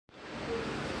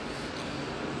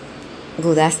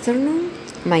Good afternoon.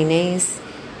 My name is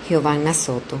Giovanna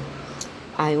Soto.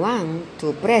 I want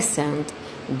to present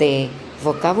the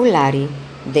vocabulary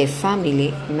the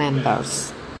family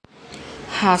members: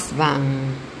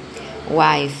 husband,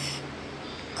 wife,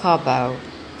 couple,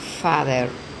 father,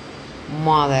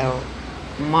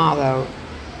 mother,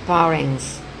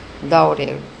 parents,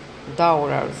 daughters,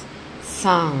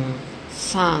 son,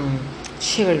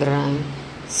 children,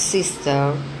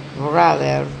 sister,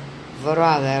 brother,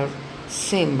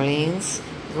 siblings,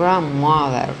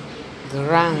 grandmother,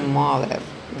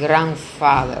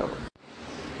 grandfather,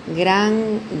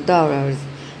 granddaughters,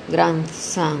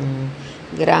 grandson,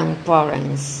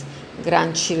 grandparents,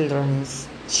 grandchildren,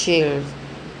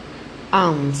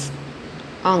 aunts,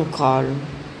 uncle,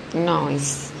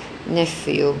 niece,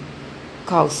 nephew,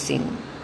 cousin.